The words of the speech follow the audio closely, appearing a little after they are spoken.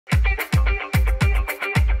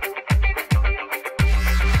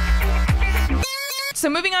So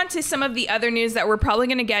moving on to some of the other news that we're probably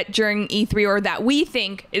going to get during E3, or that we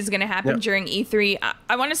think is going to happen during E3.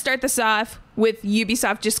 I want to start this off with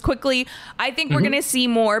Ubisoft just quickly. I think we're going to see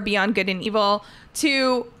more Beyond Good and Evil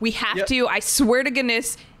 2. We have to. I swear to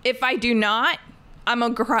goodness, if I do not, I'm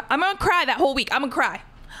gonna cry that whole week. I'm gonna cry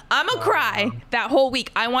that whole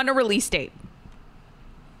week. I want a release date.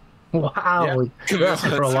 Wow, that's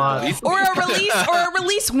for a lot. Or a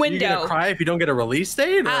release window. You gonna cry if you don't get a release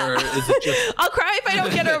date, or is it just? I'll cry if I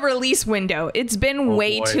don't get a release window. It's been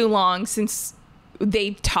way too long since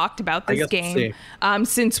they've talked about this game.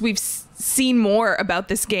 Since we've seen more about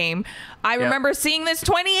this game. I remember seeing this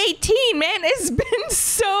 2018. Man, it's been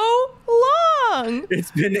so long.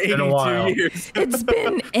 It's been 82 years. It's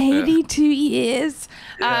been 82 years.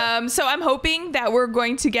 So I'm hoping that we're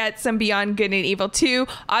going to get some Beyond Good and Evil 2.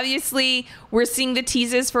 Obviously, we're seeing the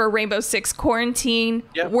teases for Rainbow Six Quarantine.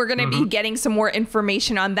 We're going to be getting some more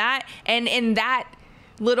information on that. And in that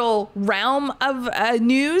little realm of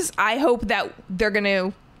news, I hope that they're going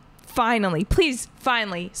to finally,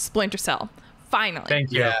 Splinter Cell. Finally.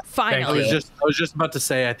 Thank you. Yeah. Finally. I was just about to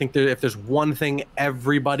say, I think if there's one thing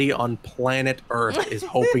everybody on planet Earth is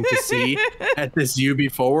hoping to see at this Ubi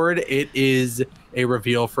Forward, it is a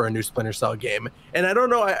reveal for a new Splinter Cell game. And I don't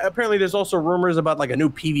know, apparently there's also rumors about like a new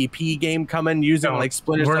PvP game coming using like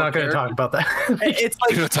Splinter Cell. We're not going to talk about that. It's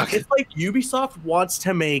like Ubisoft wants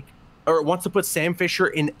to make, or wants to put Sam Fisher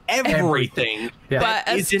in everything that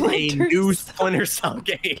isn't a new Splinter Cell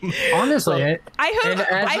game. Honestly,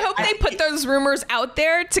 I hope they put those rumors out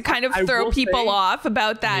there to kind of throw people off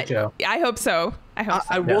about that. I hope so.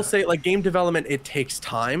 I will say, like, game development, it takes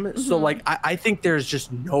time. So, like, I think there's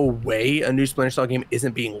just no way a new Splinter Cell game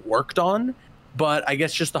isn't being worked on. But I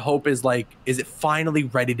guess just the hope is, like, is it finally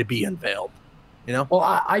ready to be unveiled? You know? Well,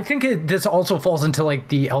 I think this also falls into, like,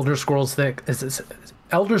 the Elder Scrolls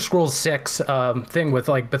Elder Scrolls 6 thing with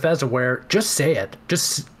like Bethesda, where just say it,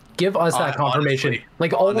 just give us that confirmation. Honestly.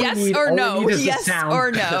 Like all we need, or all no, we need is yes the sound.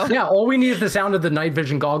 or no. Yeah, all we need is the sound of the night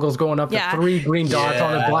vision goggles going up to 3 green dots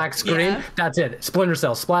on a black screen. That's it. Splinter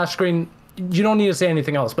Cell splash screen. You don't need to say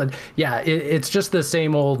anything else. But yeah, it's just the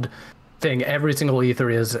same old thing. Every single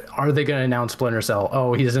E3 is, are they going to announce Splinter Cell?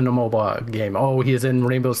 Oh, he's in a mobile game. Oh, he's in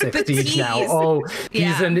Rainbow Six Siege now. Oh,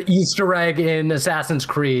 he's an Easter egg in Assassin's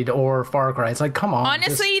Creed or Far Cry. It's like, come on.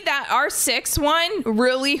 Honestly, that R6 one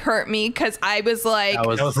really hurt me because I was like, that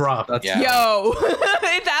was rough. Yo,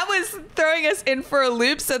 that was throwing us in for a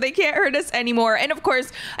loop, so they can't hurt us anymore. And of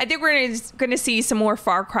course, I think we're going to see some more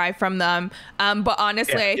Far Cry from them. But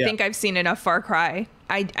honestly, I think I've seen enough Far Cry.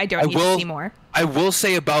 I don't need to see more. I will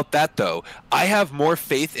say about that, though, I have more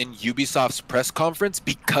faith in Ubisoft's press conference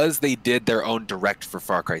because they did their own direct for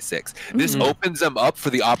Far Cry 6. This opens them up for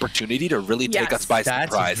the opportunity to really take us by surprise.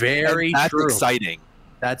 That's very That's true. exciting.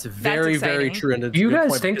 That's very, very true. And do you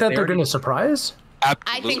guys think that they're going to surprise?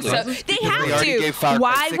 Absolutely. I think so. They have to.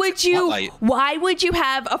 Why would you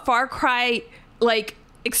have a Far Cry like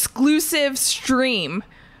exclusive stream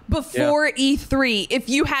before E3 if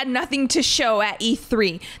you had nothing to show at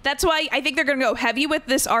E3? That's why I think they're going to go heavy with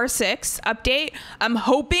this R6 update. I'm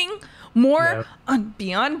hoping more on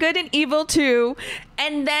Beyond Good and Evil 2,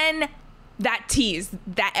 and then that tease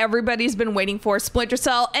that everybody's been waiting for, Splinter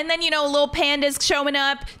Cell, and then, you know, little pandas showing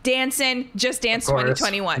up, dancing, Just Dance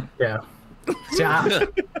 2021. Yeah.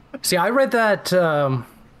 See, I read that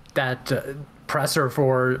presser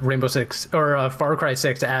for Rainbow Six or Far Cry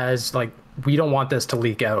 6 as like, we don't want this to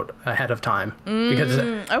leak out ahead of time because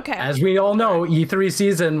as we all know, E3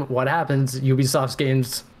 season, what happens? Ubisoft's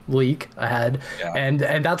games leak ahead, and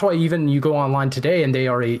that's why even you go online today and they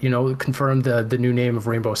already, you know, confirmed the new name of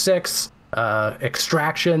Rainbow Six.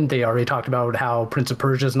 Extraction, they already talked about how Prince of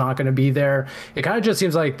Persia is not going to be there. It kind of just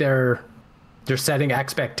seems like they're setting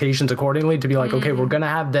expectations accordingly to be like, okay, we're going to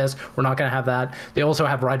have this, we're not going to have that. They also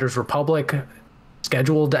have Riders Republic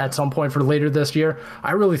scheduled at some point for later this year.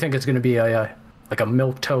 I really think it's going to be a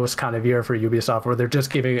milquetoast kind of year for Ubisoft, where they're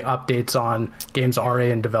just giving updates on games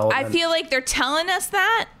already in development. I feel like they're telling us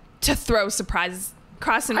that to throw surprises.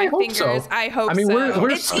 Crossing my fingers. So. I hope so. I mean,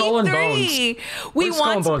 we're it's Skull and E3. Bones. We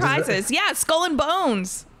want surprises. Yeah, Skull and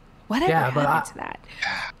Bones. Whatever happened to that?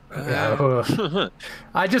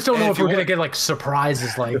 I just don't know if we're going to get like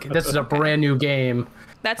surprises. Like, this is a brand new game.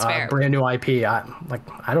 That's fair. Brand new IP. I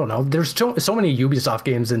don't know. There's so many Ubisoft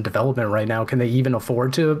games in development right now. Can they even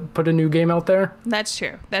afford to put a new game out there? That's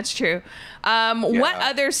true. What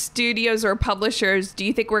other studios or publishers do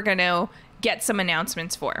you think we're going to get some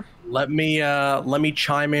announcements for? Let me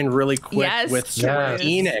chime in really quick with Square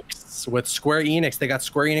Enix. With Square Enix, they got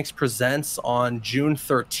Square Enix Presents on June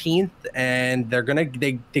 13th, and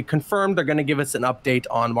they confirmed they're gonna give us an update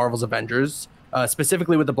on Marvel's Avengers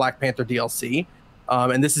specifically with the Black Panther DLC.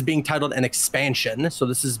 And this is being titled an expansion. So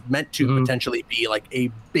this is meant to potentially be like a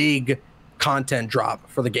big content drop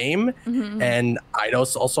for the game. And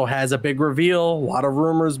Eidos also has a big reveal. A lot of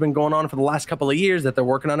rumors been going on for the last couple of years that they're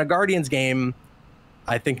working on a Guardians game.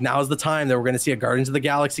 I think now's the time that we're going to see a Guardians of the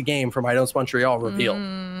Galaxy game from Eidos Montreal revealed.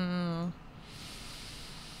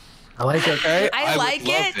 I like it. Okay? I like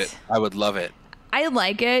it. I would love it. I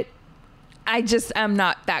like it. I just am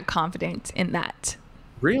not that confident in that.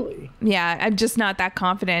 Really? Yeah, I'm just not that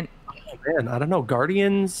confident. Oh, man, I don't know.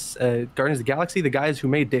 Guardians of the Galaxy, the guys who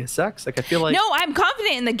made Deus Ex, like I feel like... No, I'm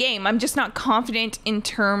confident in the game. I'm just not confident in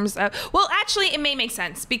terms of... Well, actually, it may make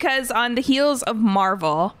sense because on the heels of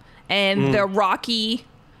Marvel and the rocky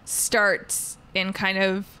starts and kind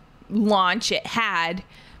of launch it had,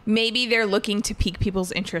 maybe they're looking to pique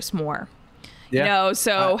people's interest more. Yeah. You know,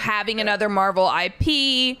 so having another Marvel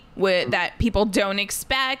IP that people don't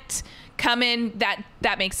expect come in,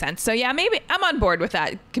 that makes sense. So yeah, maybe I'm on board with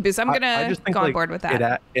that because I'm gonna go on board with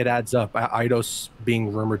that. It adds up. Eidos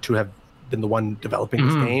being rumored to have been the one developing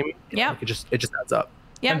this game. Yeah, like it just adds up.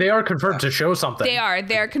 Yeah, and they are confirmed to show something. They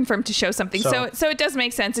are confirmed to show something. So it does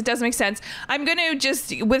make sense. It does make sense. I'm gonna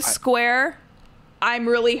just with Square. I'm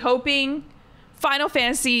really hoping Final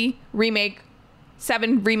Fantasy Remake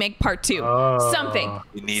 7 Remake Part 2. Something.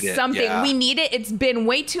 We need it. Something. Yeah. We need it. It's been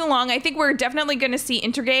way too long. I think we're definitely going to see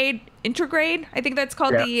Intergrade. I think that's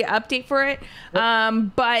called the update for it.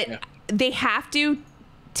 But they have to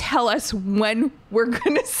tell us when we're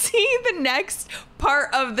going to see the next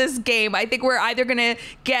part of this game. I think we're either going to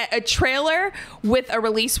get a trailer with a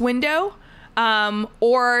release window,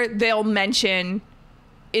 or they'll mention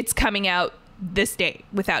it's coming out this date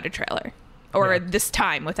without a trailer, or this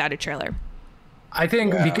time without a trailer. I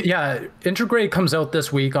think, Intergrade comes out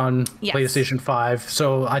this week on PlayStation 5.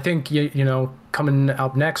 So I think, you know, coming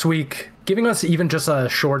up next week, giving us even just a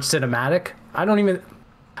short cinematic.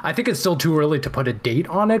 I think it's still too early to put a date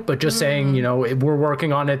on it, but just saying, you know, we're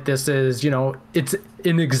working on it. This is, you know, it's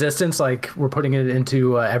in existence. Like we're putting it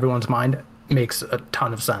into everyone's mind makes a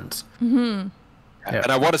ton of sense. And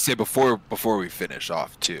I want to say before we finish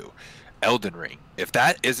off too, Elden Ring. If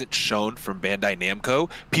that isn't shown from Bandai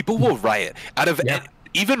Namco, people will riot.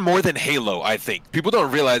 Even more than Halo, I think. People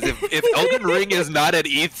don't realize if Elden Ring is not at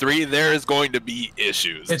E3, there is going to be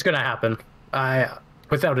issues. It's going to happen.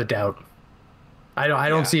 Without a doubt. I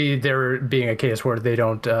don't see there being a case where they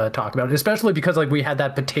don't talk about it, especially because like we had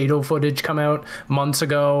that potato footage come out months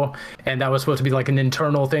ago, and that was supposed to be like an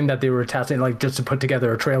internal thing that they were testing, like just to put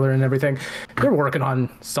together a trailer and everything. They're working on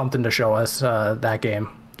something to show us that game.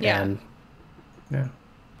 Yeah. And,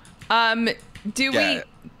 we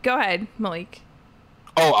go ahead, Malik?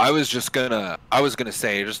 Oh, I was gonna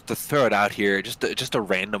say, just to throw it out here, just a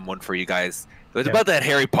random one for you guys. It was about that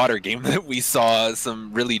Harry Potter game that we saw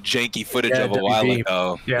some really janky footage of a while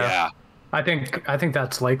ago. Yeah. I think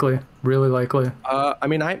that's likely, really likely. I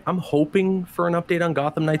mean, I'm hoping for an update on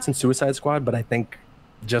Gotham Knights and Suicide Squad, but I think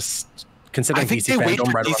just considering DC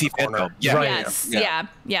fandom right around the corner.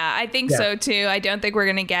 I think so too. I don't think we're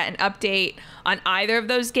gonna get an update on either of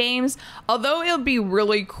those games, although it'll be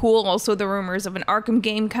really cool. Also, the rumors of an Arkham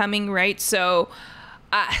game coming, right? So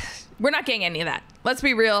we're not getting any of that. Let's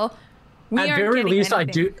be real. At very least,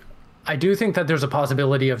 anything. I do think that there's a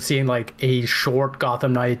possibility of seeing like a short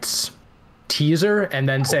Gotham Knights teaser and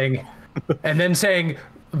then saying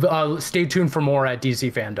stay tuned for more at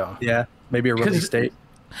DC Fandom. Yeah, maybe a release date.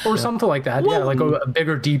 Or something like that. Well, like a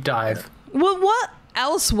bigger deep dive. Well, what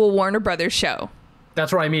else will Warner Brothers show?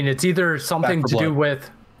 That's what I mean. It's either something to do with,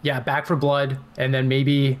 Back 4 Blood, and then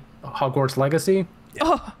maybe Hogwarts Legacy. Yeah.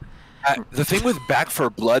 Oh. The thing with Back 4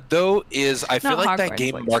 Blood, though, is I feel like that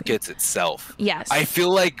game markets itself. Yes. I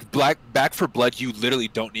feel like Back 4 Blood, you literally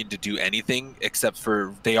don't need to do anything except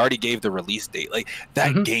for they already gave the release date. Like,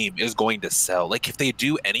 that game is going to sell. Like, if they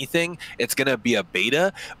do anything, it's going to be a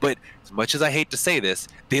beta. But as much as I hate to say this,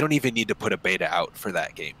 they don't even need to put a beta out for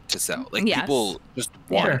that game to sell. Like, people just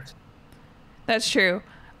want it. That's true.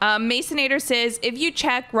 Masonator says, if you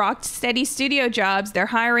check Rocksteady Studio jobs, they're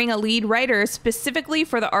hiring a lead writer specifically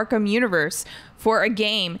for the Arkham universe for a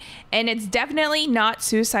game. And it's definitely not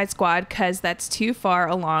Suicide Squad because that's too far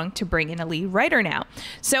along to bring in a lead writer now.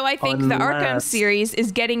 So I think the Arkham series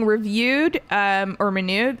is getting reviewed or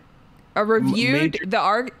renewed. The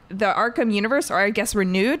Arkham universe, or I guess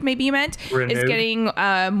renewed, maybe you meant, is getting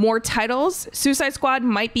more titles. Suicide Squad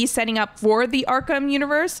might be setting up for the Arkham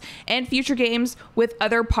universe and future games with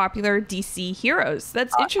other popular DC heroes.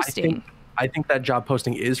 That's interesting. I think that job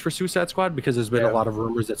posting is for Suicide Squad because there's been a lot of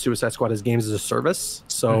rumors that Suicide Squad is games as a service.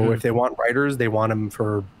 So if they want writers, they want them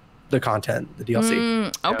for the content, the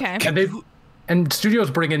DLC. Okay. And studios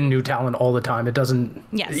bring in new talent all the time. It doesn't.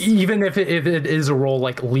 Yes. Even if it is a role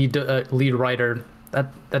like lead writer, that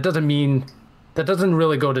doesn't mean. That doesn't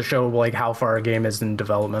really go to show like how far a game is in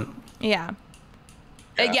development. Yeah.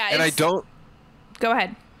 Yeah. And I don't. Go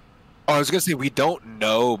ahead. Oh, I was gonna say we don't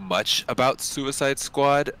know much about Suicide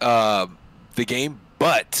Squad, the game,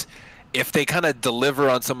 but if they kind of deliver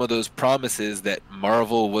on some of those promises that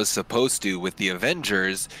Marvel was supposed to with the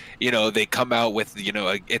Avengers, they come out with,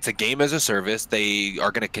 it's a game as a service. They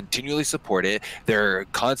are going to continually support it. They're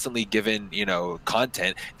constantly given,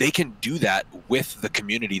 content. They can do that with the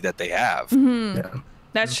community that they have. Mm-hmm. Yeah.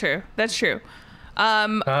 That's true. That's true.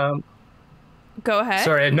 Go ahead.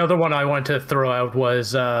 Sorry, another one I wanted to throw out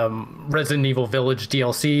was Resident Evil Village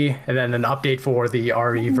DLC, and then an update for the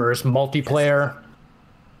RE-verse multiplayer.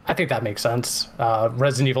 I think that makes sense.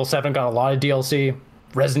 Resident Evil 7 got a lot of DLC.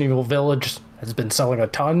 Resident Evil Village has been selling a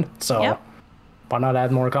ton, so why not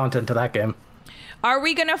add more content to that game? Are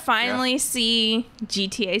we going to finally see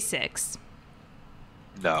GTA 6?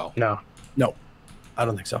 No. I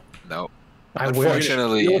don't think so. No.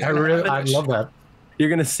 Unfortunately, I love that. You're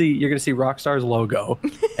gonna see Rockstar's logo,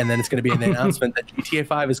 and then it's gonna be an announcement that GTA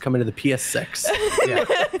 5 is coming to the PS6. Yeah.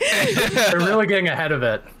 They're really getting ahead of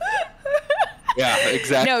it. Yeah,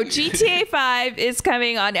 exactly. No, GTA 5 is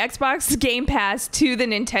coming on Xbox Game Pass to the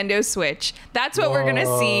Nintendo Switch. That's what we're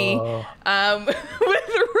gonna see with Rockstar.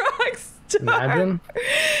 Imagine.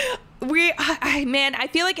 I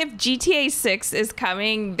feel like if GTA 6 is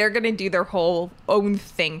coming, they're gonna do their whole own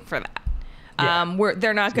thing for that. Yeah.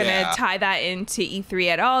 They're not going to tie that into E3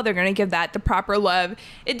 at all. They're going to give that the proper love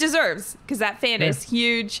it deserves, because that fan is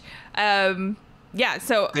huge. So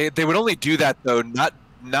they would only do that though,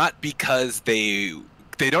 not because they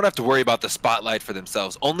don't have to worry about the spotlight for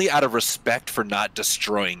themselves, only out of respect for not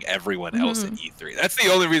destroying everyone else at E3. That's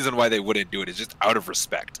the only reason why they wouldn't do it, is just out of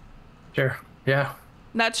respect. Sure. Yeah.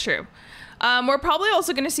 That's true. We're probably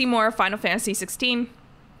also going to see more Final Fantasy 16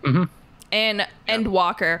 and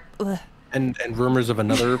Walker. Ugh. And rumors of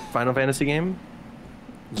another Final Fantasy game?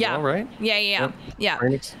 Well, right? Yeah.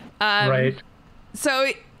 Right. So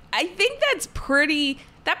I think that pretty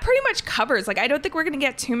much covers. Like, I don't think we're going to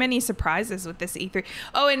get too many surprises with this E3.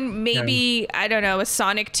 Oh, and maybe, I don't know, a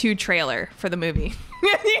Sonic 2 trailer for the movie.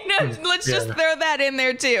 Let's just throw that in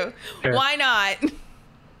there too. Sure. Why not?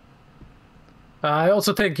 I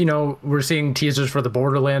also think, we're seeing teasers for the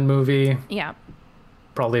Borderland movie. Yeah.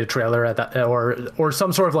 Probably a trailer at that, or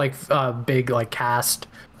some sort of like big like cast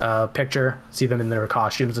picture. See them in their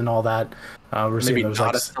costumes and all that. We're seeing those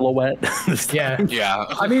not a silhouette. Yeah.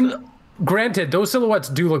 I mean, granted, those silhouettes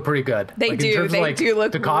do look pretty good. They do. They do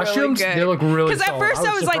look. The costumes, really good. They look really. Because at first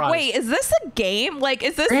I was like, "Wait, is this a game? Like,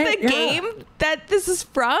 is this the game that this is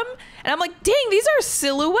from?" And I'm like, "Dang, these are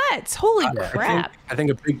silhouettes! Holy crap!" I think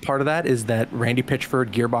a big part of that is that Randy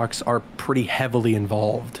Pitchford, Gearbox are pretty heavily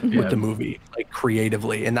involved with the movie, like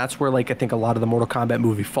creatively, and that's where like I think a lot of the Mortal Kombat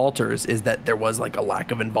movie falters, is that there was like a lack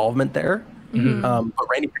of involvement there. But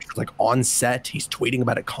Randy Pitchford's like on set, he's tweeting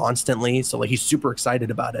about it constantly, so like he's super excited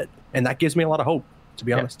about it, and that gives me a lot of hope, to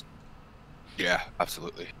be honest. Yeah,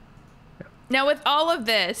 absolutely. Now, with all of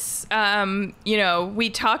this, we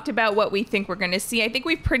talked about what we think we're going to see. I think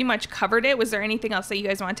we've pretty much covered it. Was there anything else that you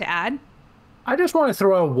guys want to add? I just want to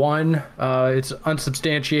throw out one. It's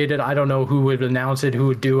unsubstantiated. I don't know who would announce it, who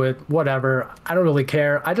would do it, whatever. I don't really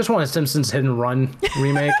care. I just want a Simpsons Hit and Run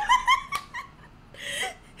remake.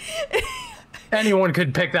 Anyone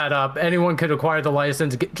could pick that up. Anyone could acquire the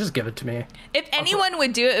license. Just give it to me. If anyone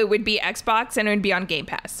would do it, it would be Xbox, and it would be on Game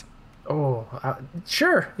Pass. Oh,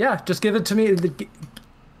 sure. Yeah, just give it to me. Just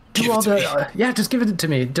give it to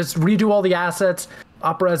me. Just redo all the assets,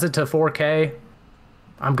 up-res it to 4K.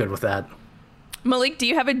 I'm good with that. Malik, do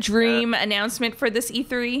you have a dream announcement for this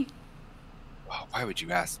E3? Oh, why would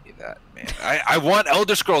you ask me that, man? I want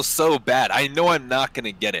Elder Scrolls so bad. I know I'm not going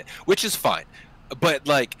to get it, which is fine. But,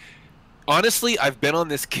 like, honestly, I've been on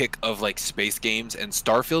this kick of like space games, and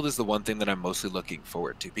Starfield is the one thing that I'm mostly looking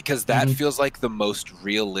forward to, because that feels like the most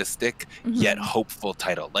realistic yet hopeful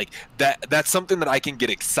title. Like that's something that I can get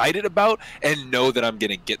excited about and know that I'm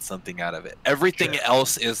going to get something out of it. Everything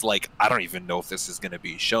else is like, I don't even know if this is going to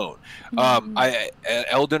be shown.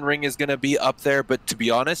 Elden Ring is going to be up there, but to be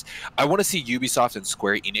honest, I want to see Ubisoft and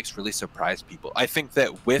Square Enix really surprise people. I think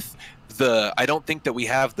that I don't think that we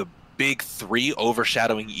have the big three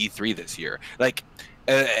overshadowing E3 this year. Like,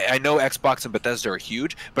 I know Xbox and Bethesda are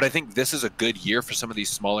huge, but I think this is a good year for some of these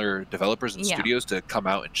smaller developers and studios to come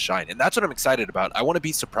out and shine. And that's what I'm excited about. I want to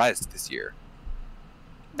be surprised this year.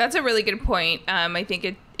 That's a really good point. I think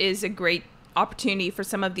it is a great opportunity for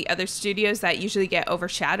some of the other studios that usually get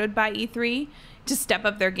overshadowed by E3 to step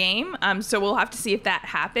up their game. So we'll have to see if that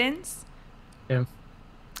happens. Yeah.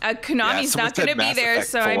 Konami's not going to be there,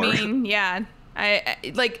 so I mean, yeah.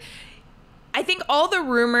 I think all the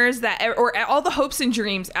rumors or all the hopes and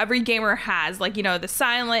dreams every gamer has, like, you know, the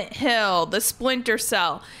Silent Hill, the Splinter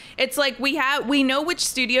Cell. It's like we know which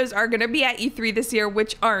studios are going to be at E3 this year,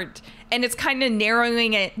 which aren't. And it's kind of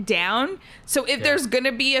narrowing it down. So if there's going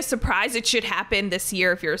to be a surprise, it should happen this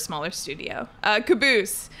year if you're a smaller studio.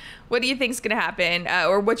 Caboose, what do you think is going to happen?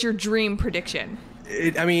 Or what's your dream prediction?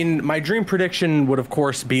 I mean, my dream prediction would, of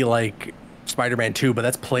course, be like Spider-Man 2, but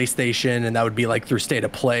that's PlayStation, and that would be like through State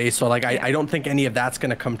of Play. So like, I don't think any of that's going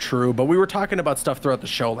to come true. But we were talking about stuff throughout the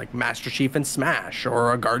show, like Master Chief and Smash,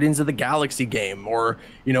 or a Guardians of the Galaxy game, or,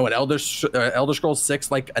 you know, an Elder Scrolls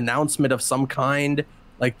 6 like announcement of some kind.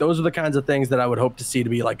 Like, those are the kinds of things that I would hope to see to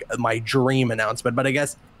be like my dream announcement. But I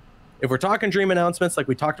guess if we're talking dream announcements, like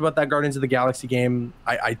we talked about that Guardians of the Galaxy game,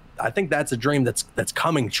 I think that's a dream that's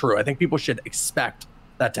coming true. I think people should expect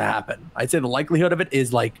that to happen. I'd say the likelihood of it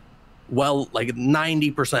is like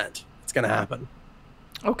 90% it's gonna happen.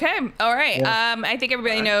 Okay, all right. Yeah. I think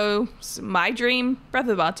everybody knows my dream: Breath of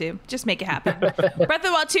the Wild 2. Just make it happen. Breath of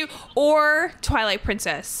the Wild 2 or Twilight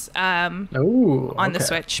Princess on the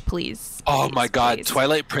Switch, please. Oh my God, please.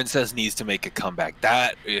 Twilight Princess needs to make a comeback.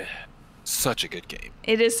 That such a good game.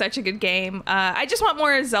 It is such a good game. I just want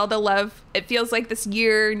more Zelda love. It feels like this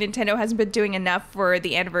year Nintendo hasn't been doing enough for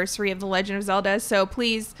the anniversary of The Legend of Zelda. So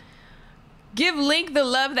please give Link the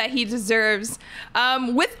love that he deserves.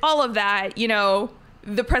 With all of that, you know,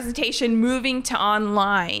 the presentation moving to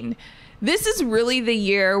online, this is really the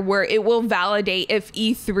year where it will validate if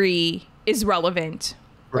E3 is relevant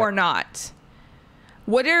or not.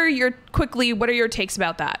 What are your takes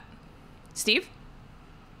about that? Steve?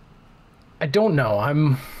 I don't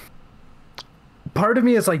know. Part of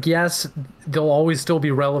me is like, yes, they'll always still be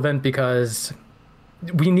relevant because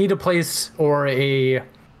we need a place or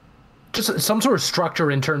just some sort of structure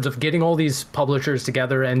in terms of getting all these publishers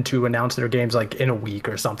together and to announce their games like in a week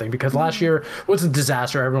or something, because last year was a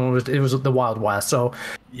disaster. It was the Wild West. So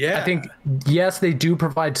yeah, I think, yes, they do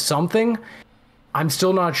provide something. I'm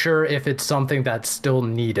still not sure if it's something that's still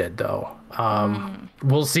needed though.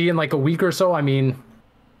 We'll see in like a week or so. I mean,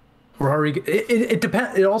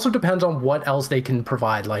 it also depends on what else they can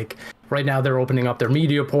provide. Like right now they're opening up their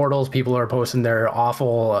media portals. People are posting their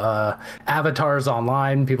awful avatars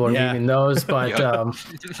online. People are memeing those, but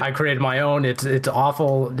I created my own. It's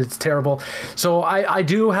awful. It's terrible. So I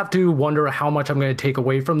do have to wonder how much I'm going to take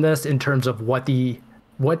away from this in terms of what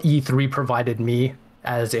E3 provided me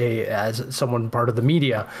as someone part of the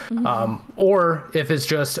media, or if it's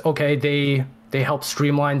just okay, they help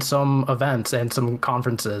streamline some events and some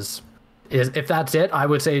conferences. If that's it, I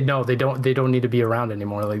would say no, they don't need to be around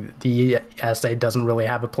anymore. Like the ESA doesn't really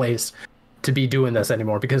have a place to be doing this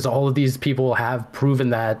anymore, because all of these people have proven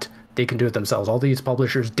that they can do it themselves. All these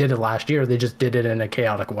publishers did it last year. They just did it in a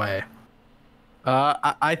chaotic way.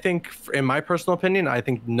 I think, in my personal opinion, I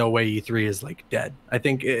think no way E3 is like dead. I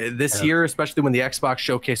think this year, especially when the Xbox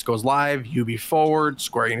showcase goes live, UB Forward,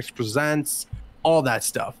 Square Enix Presents, all that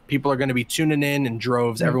stuff, people are going to be tuning in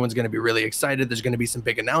droves. Everyone's going to be really excited. There's going to be some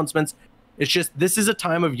big announcements. It's just, this is a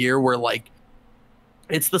time of year where like,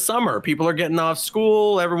 it's the summer. People are getting off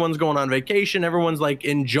school. Everyone's going on vacation. Everyone's like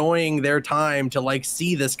enjoying their time to like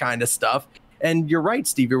see this kind of stuff. And you're right,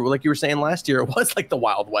 Steve. Like you were saying last year, it was like the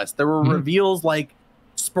Wild West. There were reveals like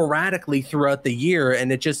sporadically throughout the year.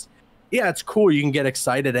 And it just, it's cool. You can get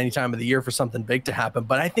excited any time of the year for something big to happen.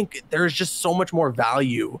 But I think there's just so much more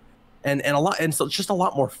value and so it's just a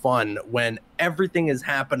lot more fun when everything is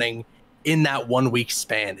happening in that 1 week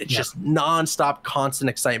span. It's just nonstop, constant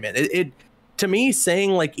excitement. It to me,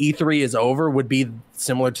 saying like E3 is over would be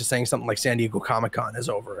similar to saying something like San Diego Comic-Con is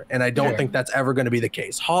over. And I don't think that's ever going to be the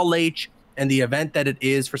case. Hall H and the event that it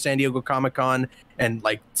is for San Diego Comic-Con and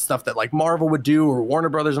like stuff that like Marvel would do or Warner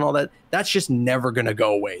Brothers and all that, that's just never going to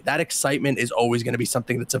go away. That excitement is always going to be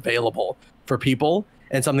something that's available for people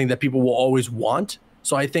and something that people will always want.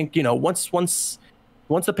 So I think, you know, once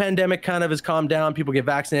the pandemic kind of has calmed down, people get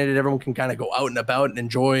vaccinated, everyone can kind of go out and about and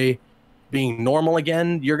enjoy being normal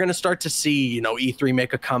again, you're going to start to see, you know, E3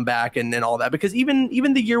 make a comeback and all that. Because even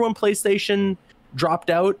the year when PlayStation dropped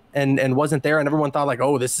out and wasn't there and everyone thought like,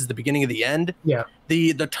 oh, this is the beginning of the end. Yeah.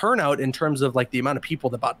 The turnout in terms of like the amount of people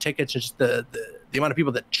that bought tickets and just the amount of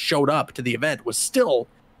people that showed up to the event was still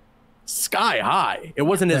sky high. It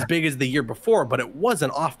wasn't as big as the year before, but it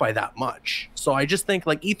wasn't off by that much. So I just think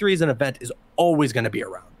like E3 as an event is always going to be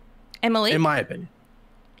around. Emily? In my opinion.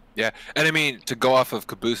 Yeah, and I mean, to go off of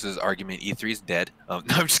Caboose's argument, E3 is dead. No,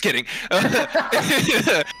 I'm just kidding.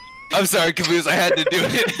 I'm sorry, Caboose, I had to do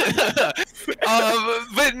it.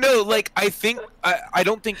 But no, like, I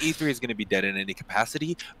don't think E3 is going to be dead in any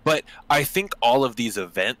capacity, but I think all of these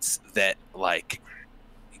events that, like,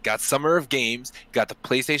 you got Summer of Games, you got the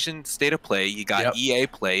PlayStation State of Play, you got EA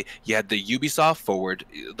Play, you had the Ubisoft Forward,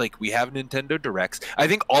 like, we have Nintendo Directs. I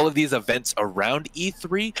think all of these events around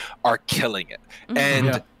E3 are killing it.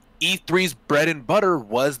 And E3's bread and butter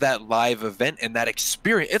was that live event and that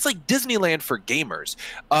experience. It's like Disneyland for gamers.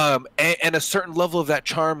 And a certain level of that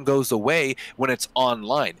charm goes away when it's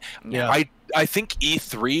online. Yeah. I think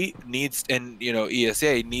E3 needs, and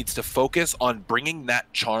ESA needs to focus on bringing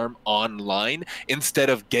that charm online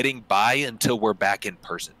instead of getting by until we're back in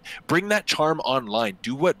person. Bring that charm online.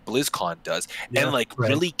 Do what BlizzCon does, and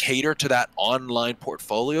really cater to that online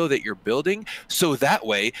portfolio that you're building. So that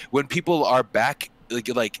way, when people are back,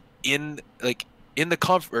 in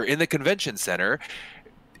the convention center,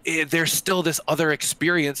 there's still this other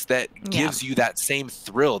experience that gives you that same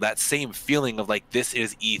thrill, that same feeling of like, this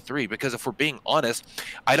is E3. Because if we're being honest,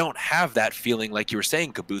 I don't have that feeling like you were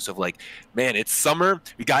saying, Caboose, of like, man, it's summer,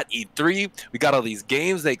 we got E3, we got all these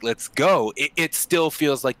games, like, let's go. It still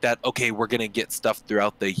feels like that, okay, we're gonna get stuff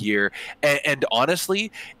throughout the year. And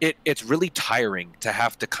honestly, it's really tiring to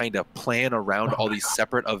have to kind of plan around all these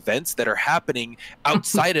separate events that are happening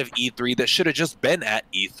outside of E3 that should have just been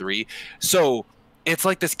at E3. So it's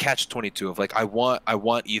like this catch-22 of like, I want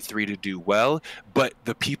E3 to do well, but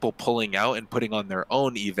the people pulling out and putting on their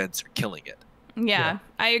own events are killing it. Yeah,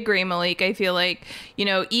 I agree, Malik. I feel like,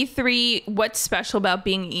 E3, what's special about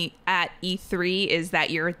being at E3 is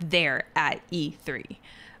that you're there at E3.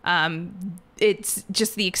 It's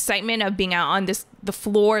just the excitement of being out on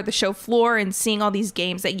the show floor, and seeing all these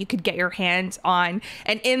games that you could get your hands on,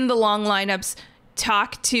 and in the long lineups,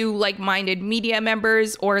 talk to like-minded media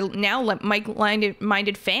members or now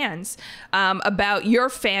like-minded fans about your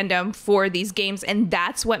fandom for these games, and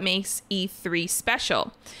that's what makes E3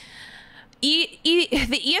 special. The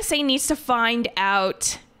ESA needs to find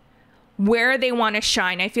out where they want to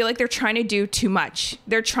shine. I feel like they're trying to do too much.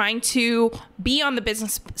 They're trying to be on the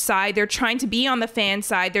business side. They're trying to be on the fan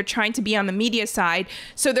side. They're trying to be on the media side.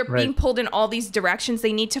 So they're being pulled in all these directions.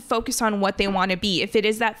 They need to focus on what they want to be. If it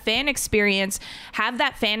is that fan experience, have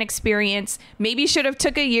that fan experience. Maybe should have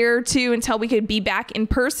took a year or two until we could be back in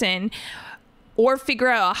person, or figure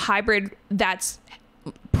out a hybrid that's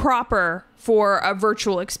proper for a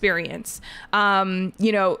virtual experience.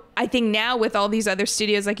 I think now with all these other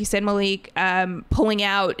studios, like you said, Malik, pulling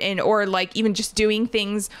out or like even just doing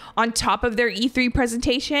things on top of their E3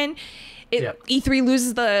 presentation, E3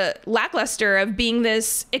 loses the lackluster of being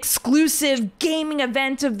this exclusive gaming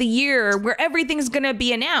event of the year where everything's going to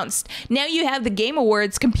be announced. Now you have the Game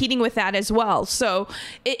Awards competing with that as well. So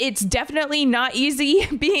it's definitely not easy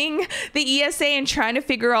being the ESA and trying to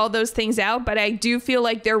figure all those things out. But I do feel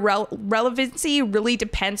like their relevancy really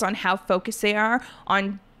depends on how focused they are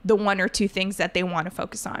on the one or two things that they want to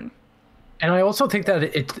focus on. And I also think that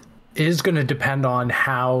it is going to depend on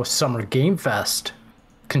how Summer Game Fest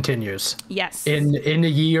continues. Yes. In a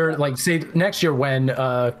year, like say next year when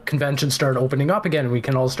conventions start opening up again and we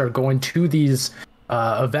can all start going to these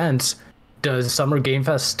events, does Summer Game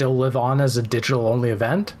Fest still live on as a digital only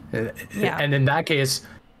event? And in that case,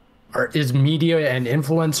 is media and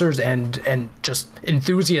influencers and just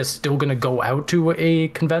enthusiasts still going to go out to a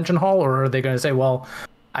convention hall, or are they going to say, well,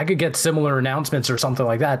 I could get similar announcements or something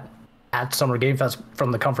like that at Summer Game Fest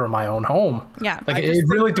from the comfort of my own home? Yeah. Like it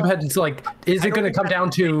really depends. Like, is it going to come down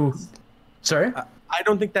to, sorry? I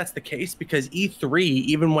don't think that's the case, because E3,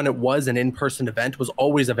 even when it was an in-person event, was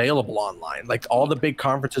always available online. Like all the big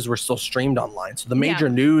conferences were still streamed online. So the major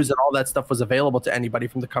news and all that stuff was available to anybody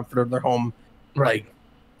from the comfort of their home, like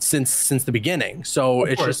since the beginning. So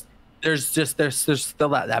it's just, there's still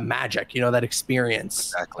that magic, that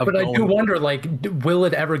experience. Exactly. But I do wonder, like, will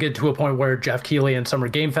it ever get to a point where Jeff Keighley and Summer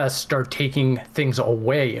Game Fest start taking things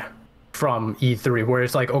away from E3, where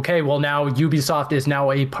it's like, okay, well, now Ubisoft is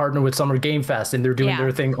now a partner with Summer Game Fest and they're doing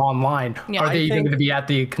their thing online. Are they even going to be at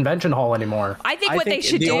the convention hall anymore? I think what they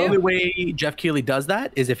should do. The only way Jeff Keighley does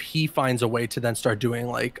that is if he finds a way to then start doing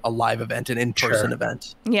like a live event, an in-person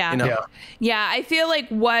event. Yeah, I feel like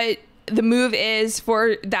what the move is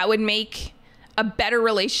for that would make a better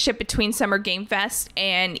relationship between Summer Game Fest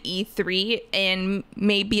and E3, and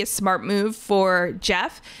maybe a smart move for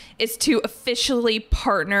Jeff is to officially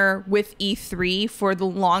partner with E3 for the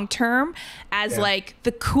long term as like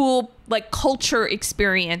the cool like culture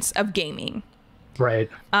experience of gaming. Right.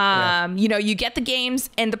 You know, you get the games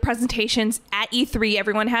and the presentations at E3.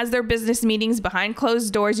 Everyone has their business meetings behind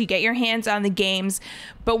closed doors. You get your hands on the games,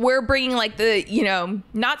 but we're bringing like the, you know,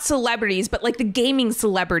 not celebrities, but like the gaming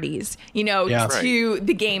celebrities, you know, to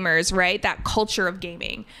the gamers, right? That culture of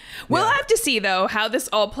gaming. We'll have to see though how this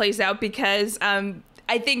all plays out, because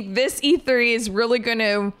I think this E3 is really going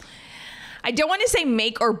to, I don't want to say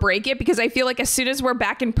make or break it, because I feel like as soon as we're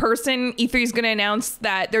back in person, E3 is going to announce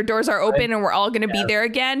that their doors are open and we're all going to be there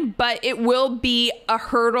again. But it will be a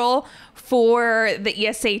hurdle for the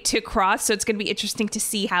ESA to cross. So it's going to be interesting to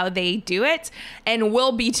see how they do it. And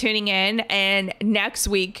we'll be tuning in, and next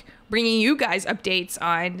week bringing you guys updates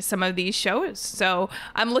on some of these shows. So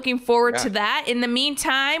I'm looking forward to that. In the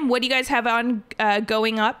meantime, what do you guys have on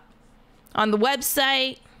going up on the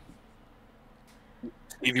website?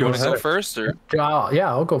 If you want to go first, or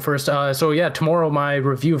yeah, I'll go first. So yeah, tomorrow my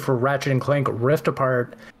review for Ratchet and Clank Rift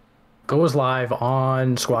Apart goes live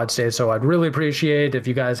on Squad State. So I'd really appreciate if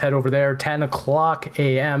you guys head over there, 10 o'clock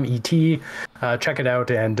a.m. ET. Check it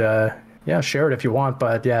out and yeah, share it if you want.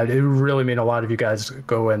 But yeah, it would really mean a lot if you guys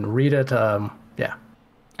go and read it. Yeah.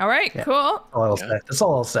 All right, cool. That's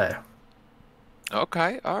all I'll say.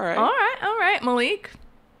 Okay, all right, Malik.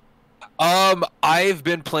 I've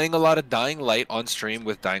been playing a lot of Dying Light on stream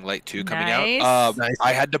with Dying Light 2 coming out.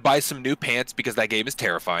 I had to buy some new pants because that game is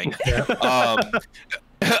terrifying.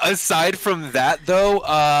 Aside from that,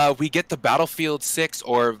 though, we get the Battlefield 6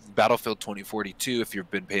 or Battlefield 2042. If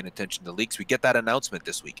you've been paying attention to leaks, we get that announcement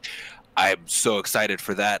this week. I'm so excited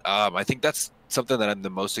for that. I think that's something that I'm the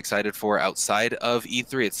most excited for outside of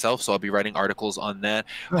E3 itself. So I'll be writing articles on that.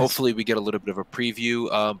 Nice. Hopefully we get a little bit of a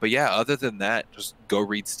preview. But yeah, other than that, just go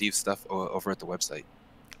read Steve's stuff over at the website.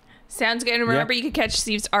 Sounds good. And remember, you can catch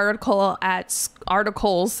Steve's articles at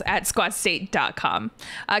squadstate.com.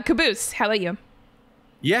 Caboose, how about you?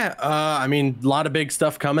 Yeah, I mean, a lot of big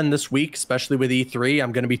stuff coming this week, especially with E3.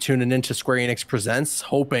 I'm going to be tuning into Square Enix Presents,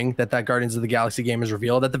 hoping that Guardians of the Galaxy game is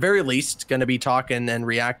revealed. At the very least, going to be talking and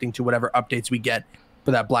reacting to whatever updates we get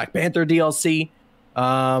for that Black Panther DLC.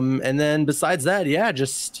 And then besides that, yeah,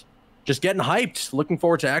 just getting hyped. Looking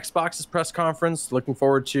forward to Xbox's press conference. Looking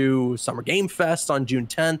forward to Summer Game Fest on June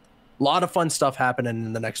 10th. A lot of fun stuff happening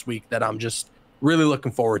in the next week that I'm just really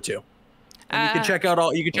looking forward to. And you can check out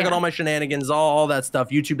all my shenanigans, all that stuff.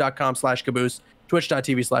 YouTube.com/Caboose,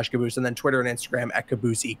 Twitch.tv/Caboose, and then Twitter and Instagram at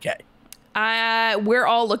CabooseEK. We're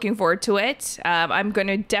all looking forward to it. I'm going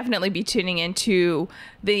to definitely be tuning into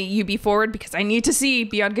the UB Forward because I need to see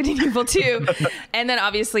Beyond Good and Evil 2. And then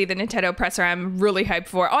obviously the Nintendo presser I'm really hyped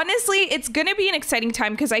for. Honestly, it's going to be an exciting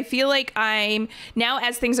time because I feel like now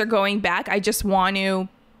as things are going back, I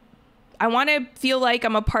want to feel like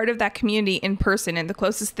I'm a part of that community in person. And the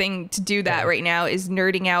closest thing to do that right now is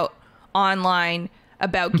nerding out online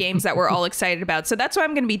about games that we're all excited about. So that's what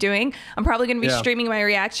I'm going to be doing. I'm probably going to be streaming my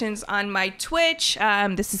reactions on my Twitch.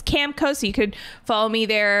 This is Camco, so you could follow me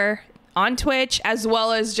there on Twitch, as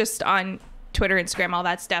well as just on Twitter, Instagram, all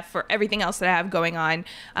that stuff for everything else that I have going on,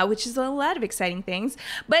 which is a lot of exciting things.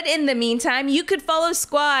 But in the meantime, you could follow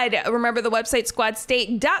Squad. Remember the website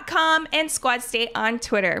squadstate.com and Squadstate on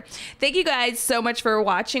Twitter. Thank you guys so much for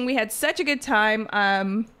watching. We had such a good time.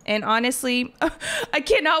 And honestly, I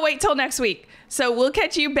cannot wait till next week. So we'll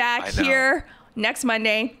catch you back here next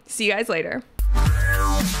Monday. See you guys later.